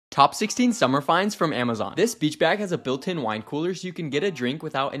Top 16 summer finds from Amazon. This beach bag has a built-in wine cooler so you can get a drink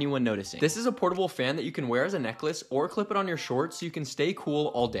without anyone noticing. This is a portable fan that you can wear as a necklace or clip it on your shorts so you can stay cool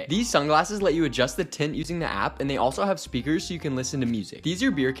all day. These sunglasses let you adjust the tint using the app, and they also have speakers so you can listen to music. These are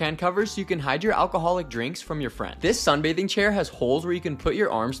beer can covers so you can hide your alcoholic drinks from your friend. This sunbathing chair has holes where you can put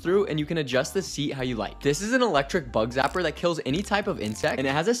your arms through, and you can adjust the seat how you like. This is an electric bug zapper that kills any type of insect, and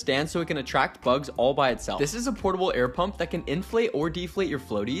it has a stand so it can attract bugs all by itself. This is a portable air pump that can inflate or deflate your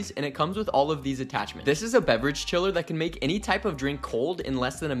floaties, and it comes with all of these attachments. This is a beverage chiller that can make any type of drink cold in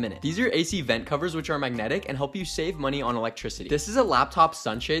less than a minute. These are AC vent covers which are magnetic and help you save money on electricity. This is a laptop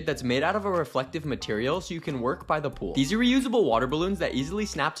sunshade that's made out of a reflective material so you can work by the pool. These are reusable water balloons that easily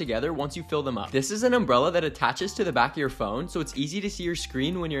snap together once you fill them up. This is an umbrella that attaches to the back of your phone so it's easy to see your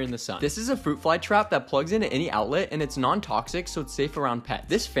screen when you're in the sun. This is a fruit fly trap that plugs into any outlet, and it's non-toxic so it's safe around pets.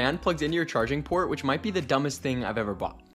 This fan plugs into your charging port, which might be the dumbest thing I've ever bought.